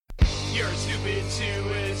You're a stupid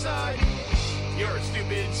suicide. You're a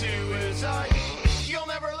stupid suicide. You'll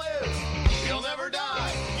never live. You'll never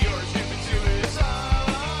die. You're a stupid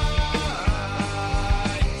suicide.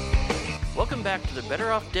 Welcome back to the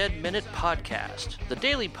Better Off Dead Minute Podcast, the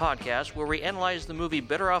daily podcast where we analyze the movie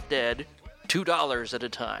Better Off Dead $2 at a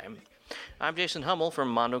time. I'm Jason Hummel from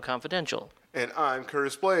Mondo Confidential. And I'm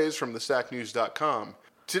Curtis Blaze from thestacknews.com.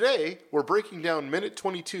 Today, we're breaking down minute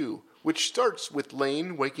 22, which starts with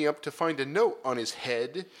Lane waking up to find a note on his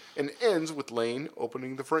head and ends with Lane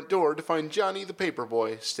opening the front door to find Johnny the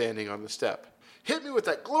paperboy standing on the step. Hit me with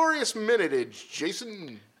that glorious minutage,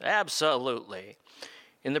 Jason. Absolutely.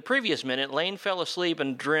 In the previous minute, Lane fell asleep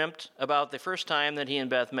and dreamt about the first time that he and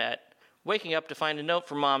Beth met, waking up to find a note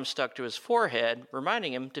from Mom stuck to his forehead,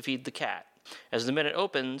 reminding him to feed the cat. As the minute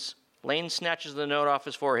opens, Lane snatches the note off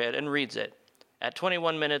his forehead and reads it. At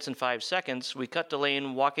 21 minutes and 5 seconds, we cut to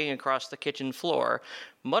Lane walking across the kitchen floor,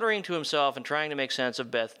 muttering to himself and trying to make sense of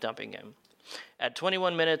Beth dumping him. At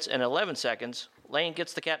 21 minutes and 11 seconds, Lane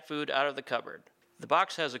gets the cat food out of the cupboard. The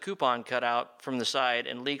box has a coupon cut out from the side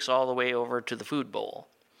and leaks all the way over to the food bowl.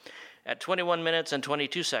 At 21 minutes and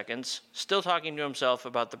 22 seconds, still talking to himself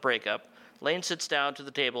about the breakup, Lane sits down to the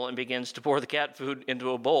table and begins to pour the cat food into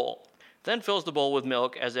a bowl, then fills the bowl with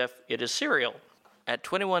milk as if it is cereal. At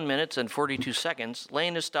 21 minutes and 42 seconds,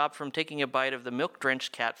 Lane is stopped from taking a bite of the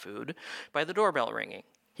milk-drenched cat food by the doorbell ringing.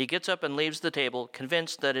 He gets up and leaves the table,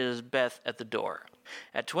 convinced that it is Beth at the door.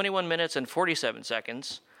 At 21 minutes and 47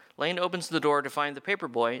 seconds, Lane opens the door to find the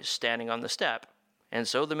paperboy standing on the step, and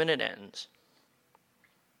so the minute ends.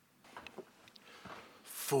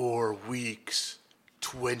 4 weeks,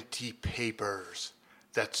 20 papers.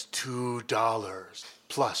 That's $2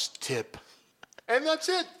 plus tip. And that's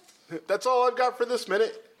it. That's all I've got for this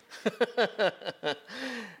minute.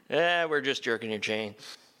 We're just jerking your chain.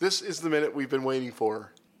 This is the minute we've been waiting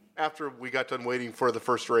for. After we got done waiting for the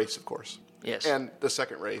first race, of course. Yes. And the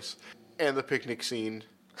second race. And the picnic scene.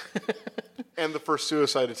 And the first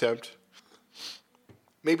suicide attempt.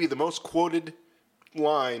 Maybe the most quoted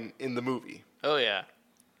line in the movie. Oh, yeah.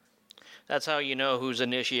 That's how you know who's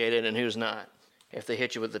initiated and who's not, if they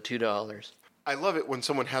hit you with the $2. I love it when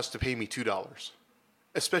someone has to pay me $2.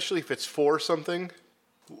 Especially if it's for something.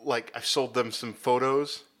 Like, I've sold them some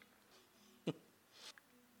photos.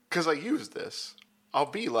 Because I use this.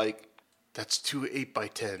 I'll be like, that's 2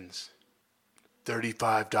 8x10s.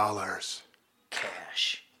 $35.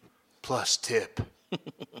 Cash. Plus tip.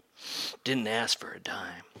 Didn't ask for a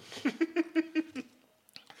dime.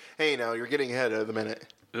 Hey, now, you're getting ahead of the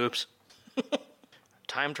minute. Oops.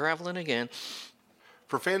 Time traveling again.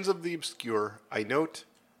 For fans of the obscure, I note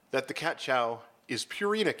that the cat chow is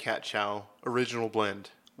Purina Cat Chow Original Blend.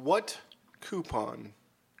 What coupon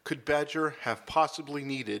could Badger have possibly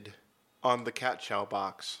needed on the cat chow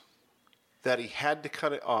box that he had to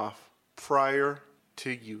cut it off prior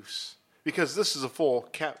to use? Because this is a full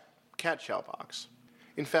cat chow box.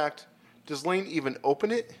 In fact, does Lane even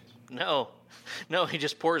open it? No, he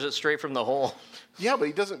just pours it straight from the hole. Yeah, but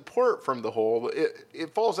he doesn't pour it from the hole.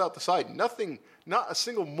 It falls out the side. Nothing, not a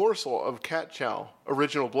single morsel of cat chow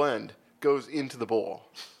Original Blend goes into the bowl.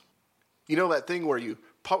 You know that thing where you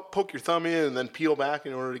poke your thumb in and then peel back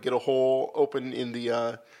in order to get a hole open in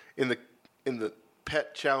the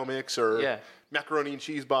pet chow mix or macaroni and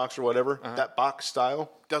cheese box or whatever. That box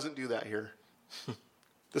style doesn't do that here.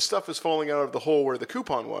 The stuff is falling out of the hole where the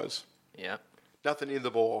coupon was. Yeah. Nothing in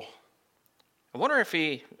the bowl. I wonder if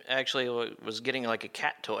he actually was getting like a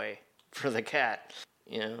cat toy for the cat.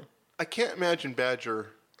 You know. I can't imagine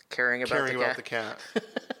Badger caring about the cat.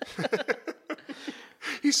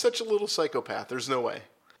 He's such a little psychopath. There's no way.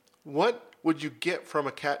 What would you get from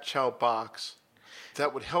a cat chow box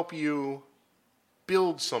that would help you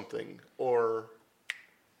build something or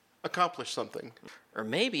accomplish something? Or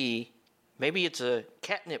maybe it's a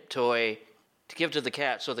catnip toy to give to the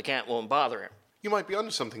cat so the cat won't bother him. You might be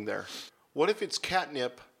onto something there. What if it's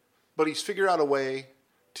catnip, but he's figured out a way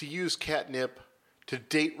to use catnip to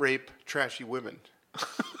date rape trashy women?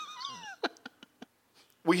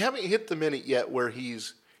 We haven't hit the minute yet where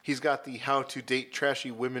he's got the How to Date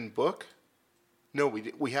Trashy Women book. No,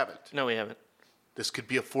 we haven't. No, we haven't. This could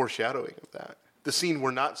be a foreshadowing of that. The scene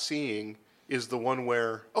we're not seeing is the one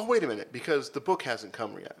where, oh, wait a minute, because the book hasn't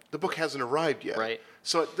come yet. The book hasn't arrived yet. Right.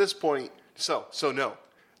 So at this point, so no.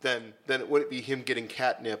 Then it wouldn't be him getting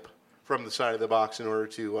catnip from the side of the box in order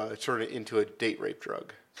to turn it into a date rape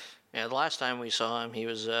drug. Yeah, the last time we saw him, he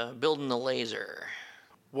was building the laser.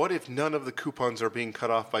 What if none of the coupons are being cut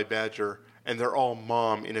off by Badger and they're all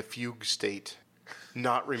Mom in a fugue state,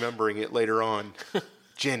 not remembering it later on?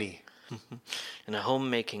 Jenny. In a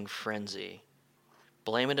homemaking frenzy.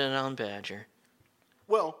 Blaming it on Badger.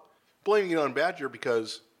 Well, blaming it on Badger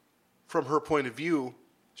because, from her point of view,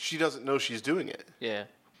 she doesn't know she's doing it. Yeah.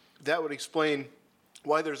 That would explain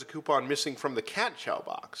why there's a coupon missing from the cat chow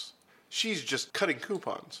box. She's just cutting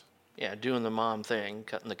coupons. Yeah, doing the mom thing,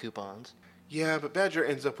 cutting the coupons. Yeah, but Badger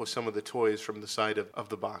ends up with some of the toys from the side of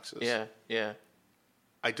the boxes. Yeah, yeah.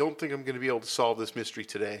 I don't think I'm going to be able to solve this mystery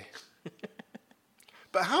today.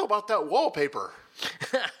 But how about that wallpaper?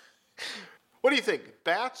 What do you think?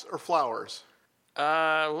 Bats or flowers?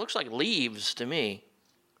 Looks like leaves to me.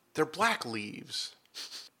 They're black leaves.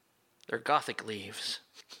 They're Gothic leaves.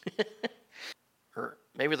 Or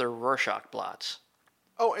maybe they're Rorschach blots.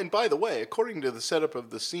 Oh, and by the way, according to the setup of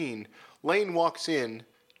the scene, Lane walks in,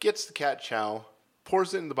 gets the cat chow,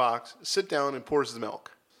 pours it in the box, sits down, and pours the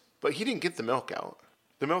milk. But he didn't get the milk out.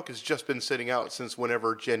 The milk has just been sitting out since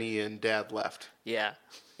whenever Jenny and Dad left. Yeah.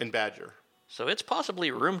 And Badger. So it's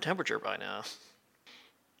possibly room temperature by now.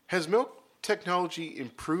 Has milk technology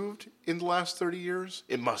improved in the last 30 years?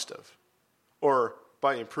 It must have. Or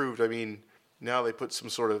by improved, I mean now they put some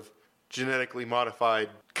sort of genetically modified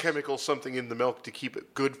chemical something in the milk to keep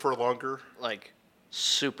it good for longer. Like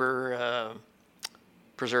super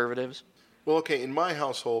preservatives. Well, okay, in my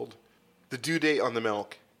household, the due date on the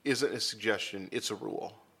milk isn't a suggestion, it's a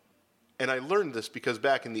rule. And I learned this because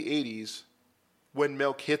back in the 80s, when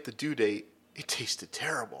milk hit the due date, it tasted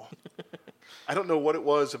terrible. I don't know what it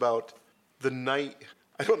was about the night.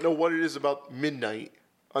 I don't know what it is about midnight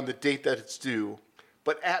on the date that it's due.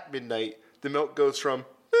 But at midnight, the milk goes from,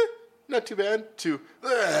 not too bad, to,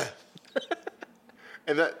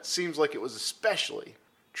 and that seems like it was especially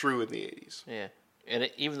true in the 80s. Yeah. And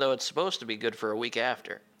even though it's supposed to be good for a week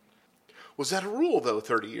after. Was that a rule, though,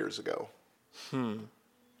 30 years ago? A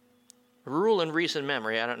rule in recent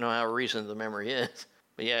memory. I don't know how recent the memory is.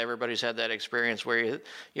 But yeah, everybody's had that experience where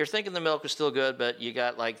you're thinking the milk is still good, but you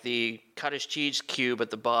got like the cottage cheese cube at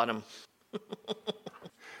the bottom.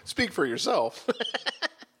 Speak for yourself.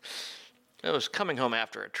 It was coming home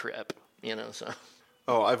after a trip, so.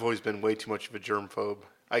 Oh, I've always been way too much of a germphobe.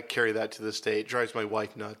 I carry that to this day. It drives my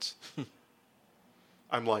wife nuts.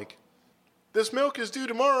 I'm like, this milk is due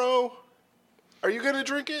tomorrow. Are you going to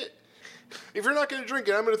drink it? If you're not going to drink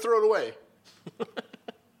it, I'm going to throw it away.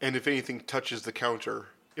 And if anything touches the counter,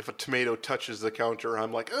 if a tomato touches the counter,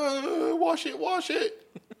 I'm like, wash it, wash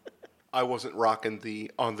it. I wasn't rocking the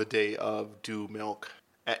on the day of due milk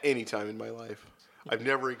at any time in my life. I've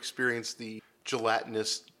never experienced the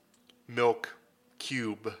gelatinous milk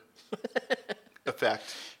cube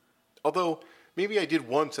effect. Although, maybe I did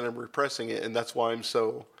once and I'm repressing it, and that's why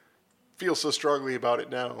feel so strongly about it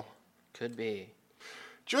now. Could be.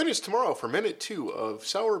 Join us tomorrow for minute 2 of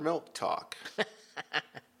Sour Milk Talk.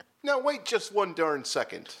 Now wait just one darn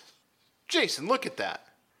second. Jason, look at that.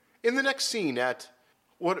 In the next scene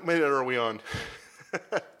what minute are we on?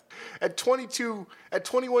 At 21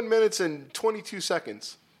 minutes and 22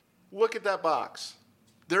 seconds. Look at that box.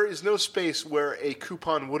 There is no space where a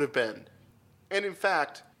coupon would have been. And in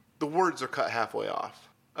fact, the words are cut halfway off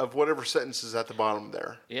of whatever sentence is at the bottom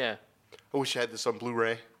there. Yeah. I wish I had this on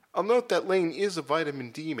Blu-ray. I'll note that Lane is a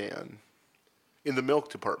vitamin D man in the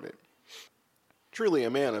milk department. Truly a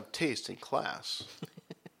man of taste and class.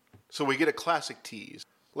 So we get a classic tease.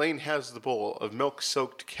 Lane has the bowl of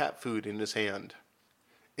milk-soaked cat food in his hand,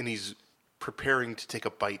 and he's preparing to take a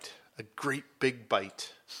bite, a great big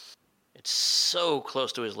bite. It's so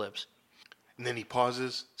close to his lips. And then he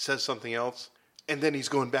pauses, says something else, and then he's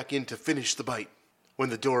going back in to finish the bite when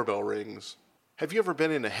the doorbell rings. Have you ever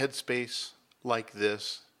been in a headspace like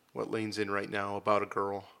this, what Lane's in right now, about a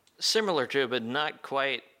girl? Similar to, but not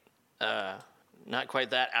quite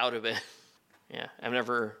that out of it. Yeah, I've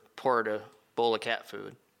never poured a bowl of cat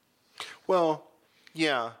food. Well,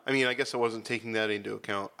 yeah. I mean, I guess I wasn't taking that into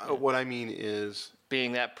account. What I mean is...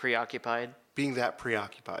 Being that preoccupied? Being that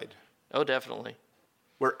preoccupied. Oh, definitely.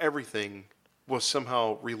 Where everything was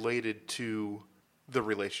somehow related to the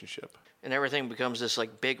relationship. And everything becomes this,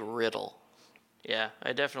 big riddle. Yeah,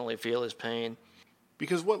 I definitely feel his pain.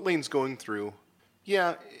 Because what Lane's going through,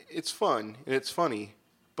 yeah, it's fun and it's funny,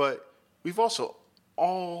 but we've also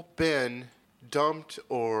all been dumped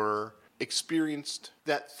or experienced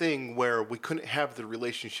that thing where we couldn't have the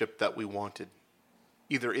relationship that we wanted,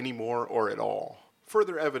 either anymore or at all.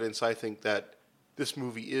 Further evidence, I think, that this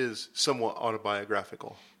movie is somewhat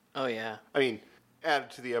autobiographical. Oh, yeah. I mean, added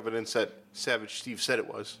to the evidence that Savage Steve said it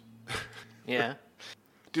was. Yeah.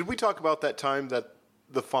 Did we talk about that time that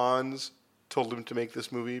the Fonz told him to make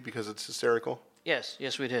this movie because it's hysterical? Yes,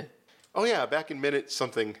 we did. Oh, yeah, back in minute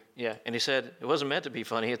something. Yeah, and he said, it wasn't meant to be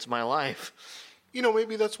funny, it's my life.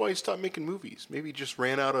 Maybe that's why he stopped making movies. Maybe he just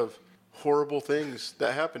ran out of horrible things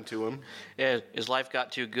that happened to him. Yeah, his life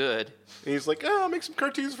got too good. And he's like, I'll make some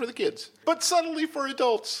cartoons for the kids, but subtly for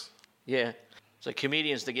adults. Yeah. It's like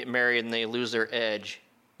comedians that get married and they lose their edge,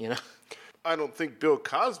 you know? I don't think Bill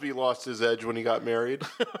Cosby lost his edge when he got married.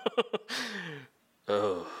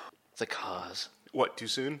 Oh, the cause. What, too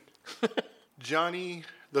soon? Johnny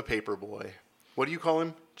the Paperboy. What do you call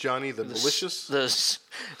him? Johnny the Malicious?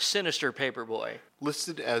 Sinister Paperboy.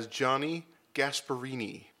 Listed as Johnny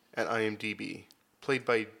Gasparini at IMDb. Played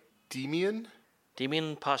by Demian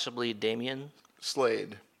Possibly Damien.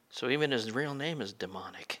 Slade. So even his real name is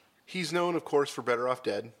demonic. He's known, of course, for Better Off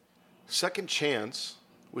Dead. Second Chance,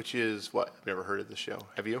 which is what? I've never heard of this show.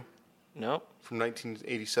 Have you? Nope. From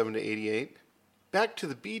 1987 to 88. Back to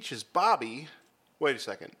the Beach is Bobby. Wait a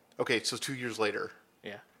second. Okay, so 2 years later.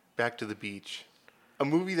 Yeah. Back to the Beach. A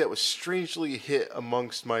movie that was strangely a hit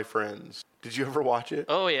amongst my friends. Did you ever watch it?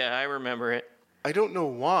 Oh, yeah, I remember it. I don't know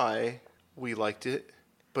why we liked it,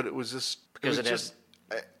 but it was just... Because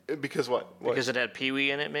because what? Because it had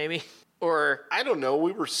Pee-wee in it, maybe? Or... I don't know.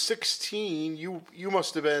 We were 16. You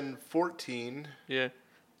must have been 14. Yeah.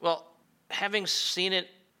 Well, having seen it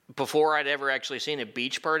before I'd ever actually seen a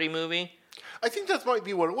Beach Party movie... I think that might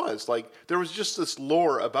be what it was. Like, there was just this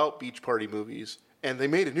lore about beach party movies, and they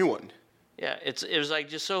made a new one. Yeah, it was like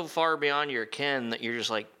just so far beyond your ken that you're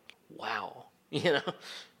just like, wow, you know?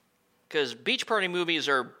 Because beach party movies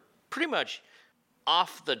are pretty much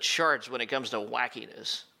off the charts when it comes to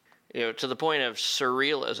wackiness, you know, to the point of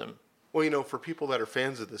surrealism. Well, you know, for people that are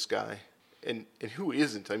fans of this guy, and who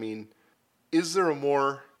isn't? I mean, is there a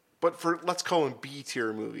more... But for, let's call them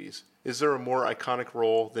B-tier movies, is there a more iconic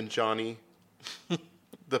role than Johnny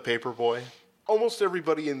the Paperboy? Almost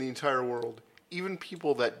everybody in the entire world, even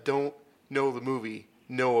people that don't know the movie,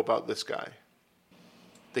 know about this guy.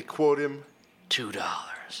 They quote him.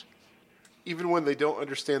 $2. Even when they don't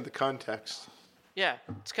understand the context. Yeah,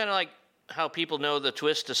 it's kind of like how people know the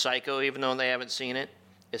twist to Psycho even though they haven't seen it.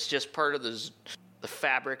 It's just part of the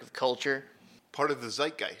fabric of culture. Part of the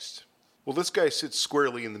zeitgeist. Well, this guy sits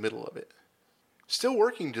squarely in the middle of it. Still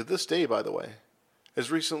working to this day, by the way.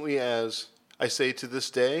 As recently as, I say to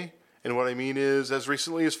this day, and what I mean is as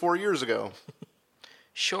recently as 4 years ago.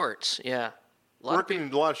 Shorts, yeah. Working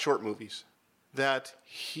in a lot of short movies that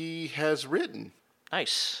he has written.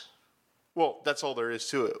 Nice. Well, that's all there is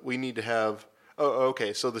to it. We need to have... Oh,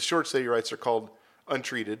 okay, so the shorts that he writes are called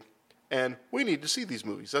Untreated, and we need to see these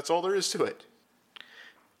movies. That's all there is to it.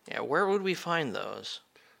 Yeah, where would we find those?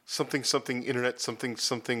 Something, internet,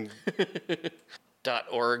 something.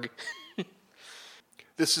 .org.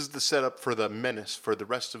 This is the setup for the menace for the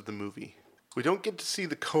rest of the movie. We don't get to see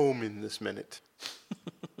the comb in this minute.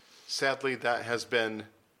 Sadly, that has been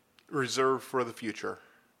reserved for the future.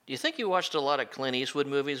 Do you think he watched a lot of Clint Eastwood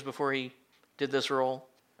movies before he did this role?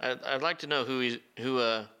 I'd like to know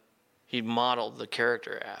who he modeled the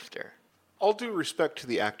character after. All due respect to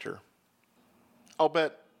the actor, I'll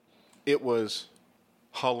bet it was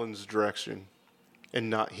Holland's direction and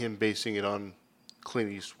not him basing it on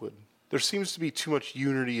Clint Eastwood. There seems to be too much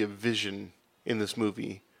unity of vision in this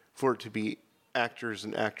movie for it to be actors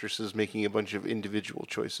and actresses making a bunch of individual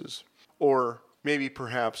choices. Or maybe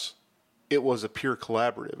perhaps it was a pure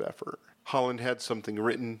collaborative effort. Holland had something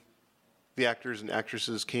written, the actors and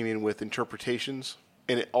actresses came in with interpretations,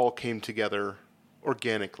 and it all came together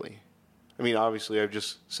organically. I mean, obviously, I've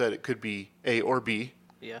just said it could be A or B.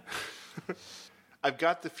 Yeah. I've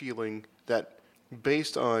got the feeling that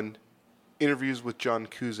based on interviews with John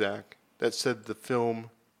Cusack that said the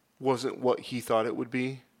film wasn't what he thought it would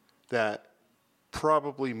be, that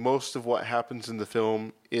probably most of what happens in the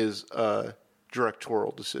film is a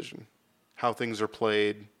directorial decision. How things are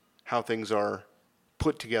played, how things are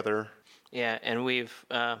put together. Yeah, and we've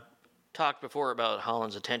talked before about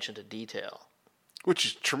Holland's attention to detail. Which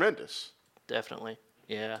is tremendous. Definitely,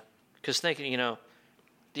 yeah. Because thinking,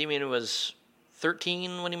 Demian was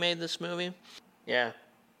 13 when he made this movie. Yeah,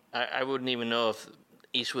 I wouldn't even know if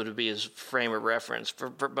Eastwood would be his frame of reference.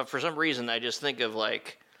 But for some reason, I just think of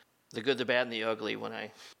like The Good, the Bad, and the Ugly when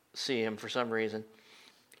I see him for some reason.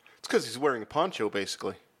 It's because he's wearing a poncho,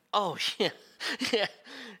 basically. Oh, yeah.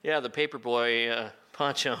 Yeah, the Paperboy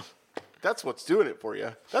poncho. That's what's doing it for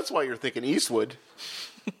you. That's why you're thinking Eastwood.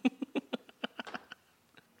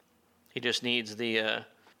 He just needs the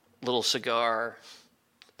little cigar.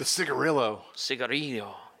 The cigarillo.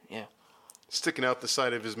 Cigarillo, yeah. Sticking out the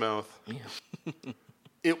side of his mouth. Yeah.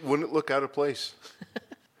 It wouldn't look out of place.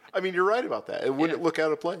 I mean, you're right about that. It wouldn't look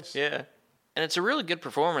out of place. Yeah. And it's a really good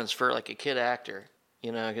performance for like a kid actor,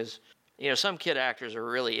 because, some kid actors are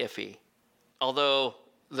really iffy. Although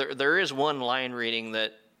there is one line reading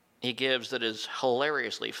that he gives that is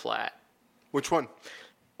hilariously flat. Which one?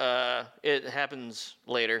 It happens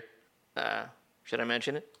later. Should I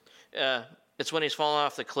mention it? It's when he's falling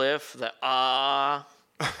off the cliff. Okay, I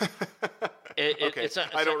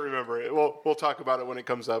don't remember it. We'll talk about it when it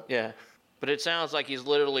comes up. Yeah, but it sounds like he's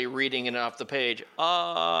literally reading it off the page.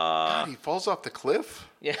 God, he falls off the cliff?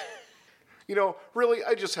 Yeah. You know, really,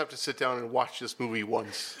 I just have to sit down and watch this movie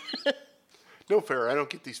once. No fair, I don't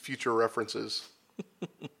get these future references.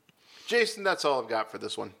 Jason, that's all I've got for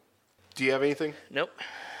this one. Do you have anything? Nope.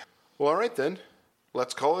 Well, all right then.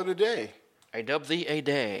 Let's call it a day. I dub thee a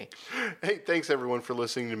day. Hey, thanks everyone for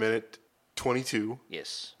listening to Minute 22.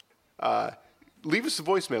 Yes. Leave us a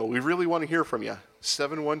voicemail. We really want to hear from you.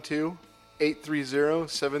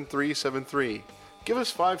 712-830-7373. Give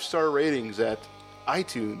us 5-star ratings at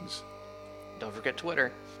iTunes. Don't forget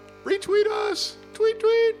Twitter. Retweet us.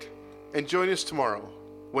 Tweet. And join us tomorrow,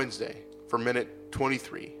 Wednesday, for Minute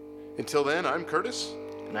 23. Until then, I'm Curtis.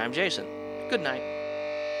 And I'm Jason. Good night.